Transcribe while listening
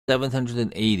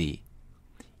780.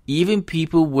 Even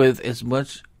people with as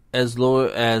much as lower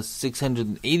as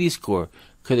 680 score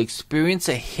could experience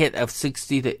a hit of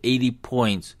 60 to 80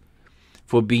 points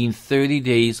for being 30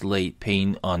 days late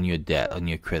paying on your debt, on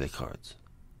your credit cards.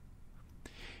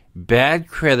 Bad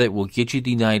credit will get you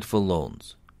denied for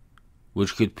loans,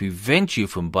 which could prevent you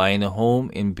from buying a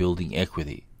home and building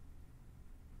equity.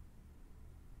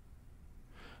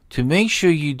 To make sure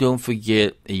you don't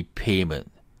forget a payment,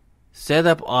 set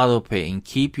up autopay and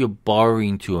keep your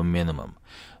borrowing to a minimum.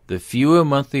 The fewer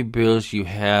monthly bills you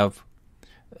have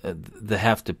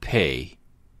to pay,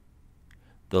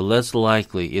 the less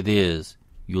likely it is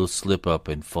you'll slip up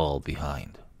and fall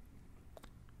behind.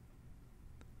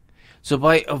 So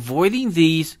by avoiding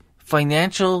these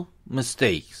financial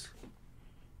mistakes,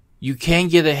 you can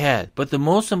get ahead. But the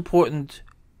most important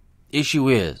issue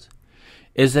is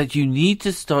that you need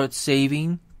to start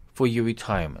saving for your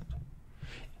retirement.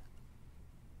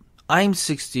 I'm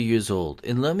 60 years old,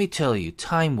 and let me tell you,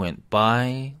 time went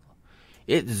by.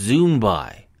 It zoomed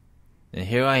by. And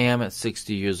here I am at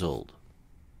 60 years old.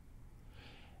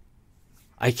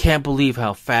 I can't believe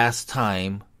how fast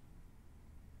time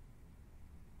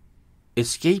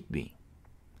escaped me.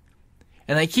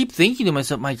 And I keep thinking to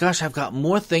myself, my gosh, I've got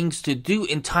more things to do,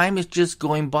 and time is just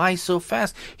going by so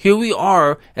fast. Here we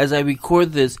are, as I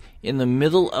record this, in the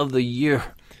middle of the year.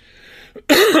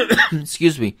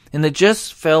 Excuse me. And it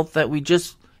just felt that we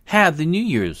just had the New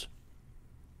Year's.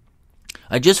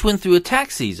 I just went through a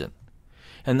tax season.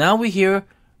 And now we are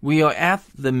at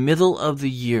the middle of the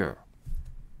year.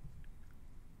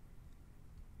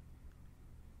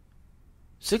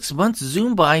 6 months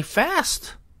zoomed by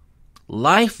fast.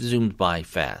 Life zoomed by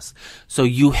fast. So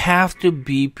you have to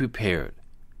be prepared.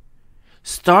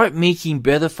 Start making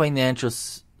better financial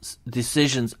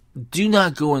decisions. Do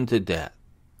not go into debt.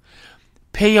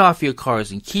 Pay off your cars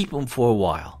and keep them for a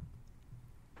while.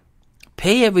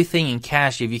 Pay everything in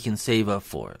cash if you can save up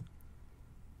for it.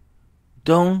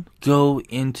 Don't go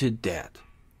into debt.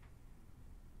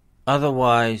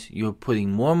 Otherwise, you're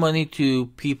putting more money to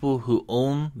people who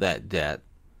own that debt.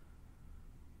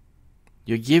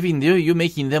 You're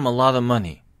making them a lot of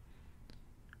money.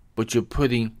 But you're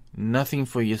putting nothing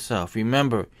for yourself.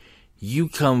 Remember, you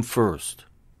come first.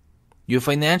 Your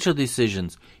financial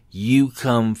decisions, you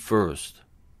come first.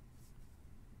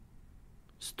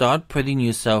 Start putting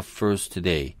yourself first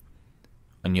today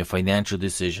on your financial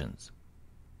decisions.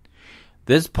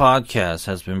 This podcast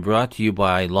has been brought to you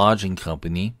by Lodge &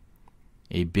 Company,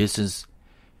 a business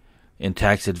and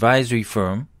tax advisory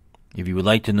firm. If you would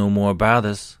like to know more about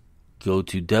us, go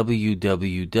to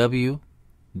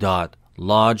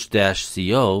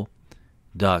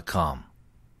www.lodge-co.com.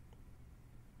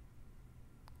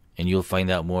 And you'll find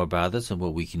out more about us and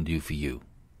what we can do for you.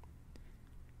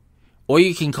 Or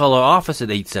you can call our office at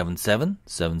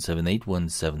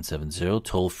 877-778-1770,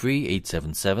 toll free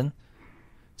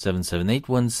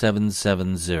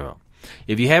 877-778-1770.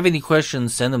 If you have any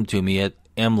questions, send them to me at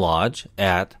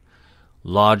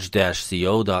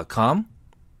mlodge@lodge-co.com,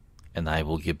 and I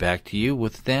will get back to you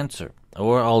with an answer.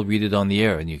 Or I'll read it on the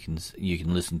air and you can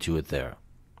listen to it there.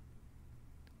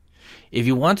 If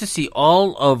you want to see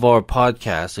all of our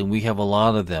podcasts, and we have a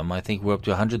lot of them, I think we're up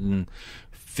to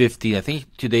 150. I think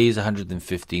today is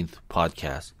 115th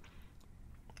podcast.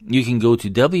 You can go to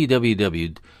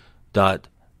www.wbtpod.com.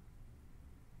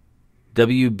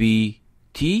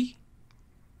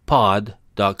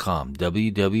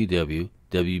 www.wbt.com.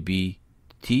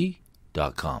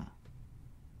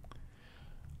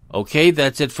 Okay,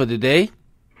 that's it for today.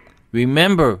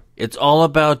 Remember, it's all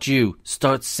about you.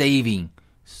 Start saving.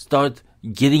 Start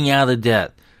getting out of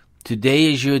debt.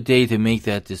 Today is your day to make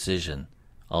that decision.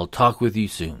 I'll talk with you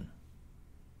soon.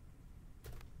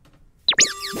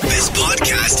 This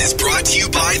podcast is brought to you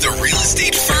by the real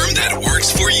estate firm that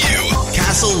works for you.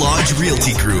 Castle Lodge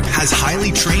Realty Group has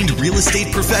highly trained real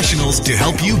estate professionals to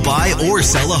help you buy or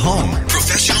sell a home.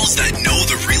 Professionals that know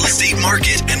the real estate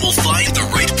market and will find the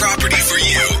right property for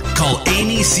you. Call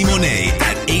Amy Simone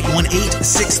at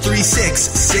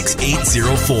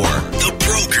 818-636-6804. The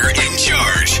broker in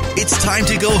charge. It's time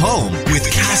to go home with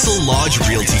Castle Lodge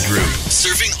Realty Group,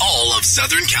 serving all of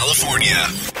Southern California.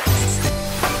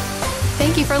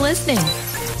 Thank you for listening.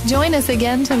 Join us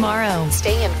again tomorrow.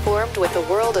 Stay informed with the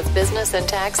world of business and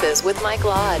taxes with Mike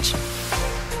Lodge.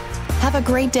 Have a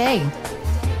great day.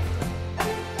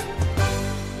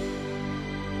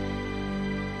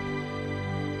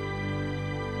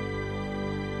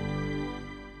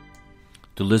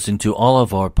 To listen to all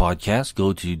of our podcasts,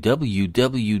 go to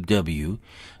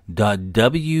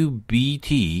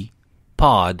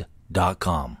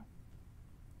www.wbtpod.com.